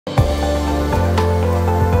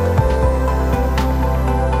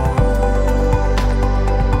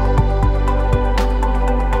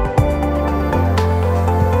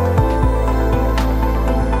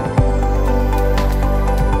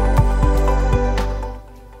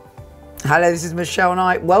Hello, this is Michelle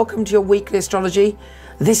Knight. Welcome to your weekly astrology.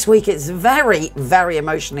 This week it's very, very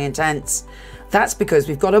emotionally intense. That's because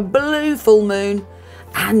we've got a blue full moon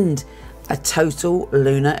and a total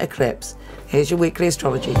lunar eclipse. Here's your weekly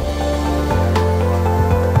astrology.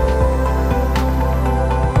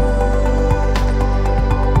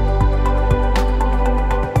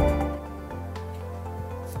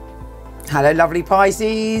 Hello, lovely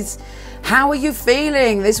Pisces. How are you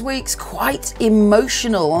feeling? This week's quite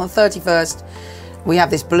emotional. On the 31st, we have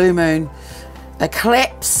this blue moon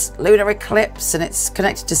eclipse, lunar eclipse, and it's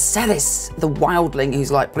connected to Ceres, the wildling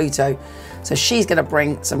who's like Pluto. So she's going to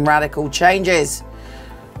bring some radical changes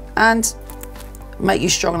and make you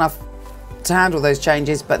strong enough to handle those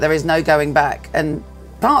changes, but there is no going back. And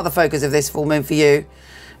part of the focus of this full moon for you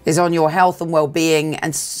is on your health and well-being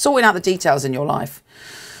and sorting out the details in your life.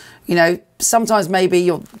 You know, sometimes maybe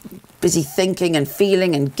you're busy thinking and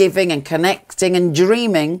feeling and giving and connecting and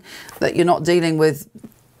dreaming that you're not dealing with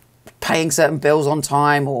paying certain bills on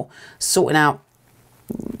time or sorting out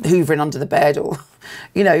hoovering under the bed, or,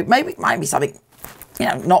 you know, maybe something, you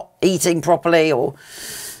know, not eating properly or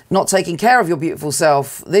not taking care of your beautiful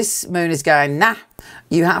self. This moon is going, nah,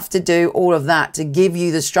 you have to do all of that to give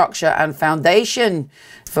you the structure and foundation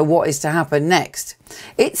for what is to happen next.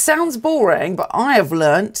 It sounds boring, but I have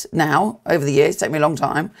learnt now over the years, take me a long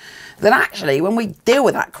time, that actually when we deal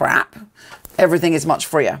with that crap, everything is much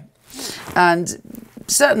freer. And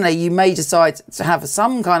certainly you may decide to have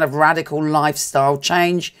some kind of radical lifestyle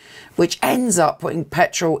change, which ends up putting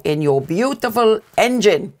petrol in your beautiful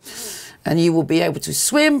engine. And you will be able to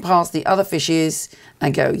swim past the other fishes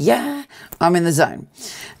and go, yeah, I'm in the zone.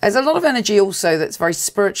 There's a lot of energy also that's very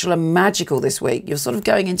spiritual and magical this week. You're sort of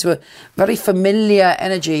going into a very familiar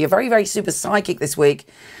energy. You're very, very super psychic this week.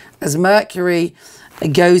 As Mercury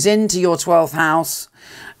goes into your 12th house,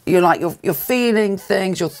 you're feeling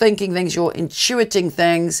things, you're thinking things, you're intuiting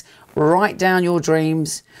things. Write down your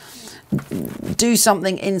dreams. Do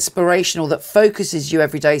something inspirational that focuses you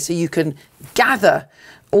every day so you can gather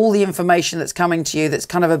all the information that's coming to you that's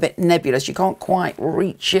kind of a bit nebulous. You can't quite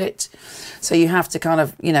reach it. So you have to kind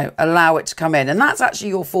of, you know, allow it to come in. And that's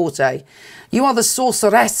actually your forte. You are the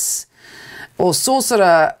sorceress or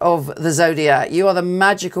sorcerer of the zodiac. You are the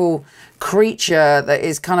magical creature that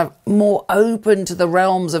is kind of more open to the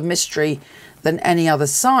realms of mystery than any other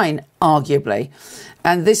sign, arguably.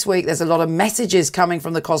 And this week there's a lot of messages coming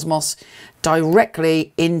from the cosmos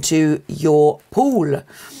directly into your pool.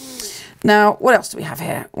 Now, what else do we have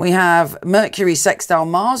here? We have Mercury sextile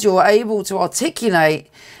Mars. You're able to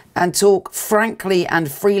articulate and talk frankly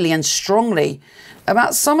and freely and strongly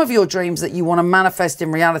about some of your dreams that you want to manifest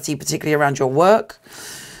in reality, particularly around your work.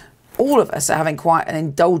 All of us are having quite an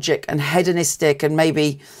indulgent and hedonistic, and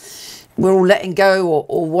maybe we're all letting go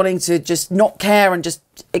or wanting to just not care and just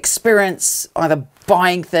experience either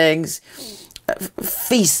buying things,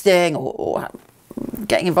 feasting, or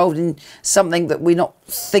getting involved in something that we're not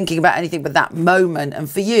thinking about anything but that moment. And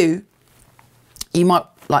for you, you might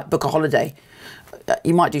like book a holiday.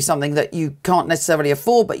 You might do something that you can't necessarily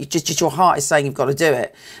afford, but just your heart is saying you've got to do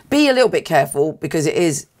it. Be a little bit careful because it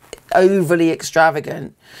is overly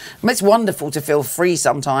extravagant. I mean, it's wonderful to feel free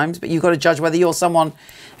sometimes, but you've got to judge whether you're someone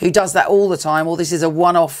who does that all the time or this is a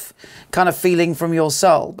one-off kind of feeling from your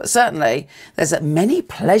soul. But certainly there's many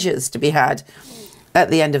pleasures to be had at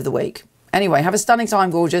the end of the week. Anyway, have a stunning time,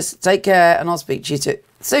 gorgeous. Take care, and I'll speak to you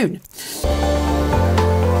soon.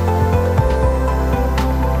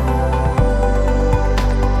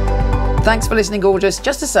 Thanks for listening, gorgeous.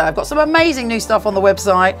 Just to say, I've got some amazing new stuff on the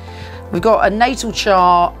website. We've got a natal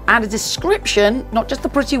chart and a description, not just the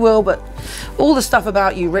pretty will, but all the stuff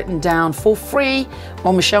about you written down for free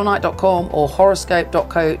on michelleknight.com or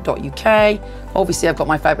horoscope.co.uk. Obviously, I've got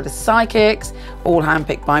my fabulous psychics, all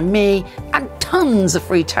handpicked by me, and tons of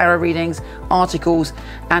free tarot readings, articles,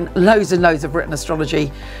 and loads of written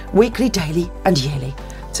astrology, weekly, daily, and yearly.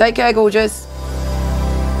 Take care, gorgeous.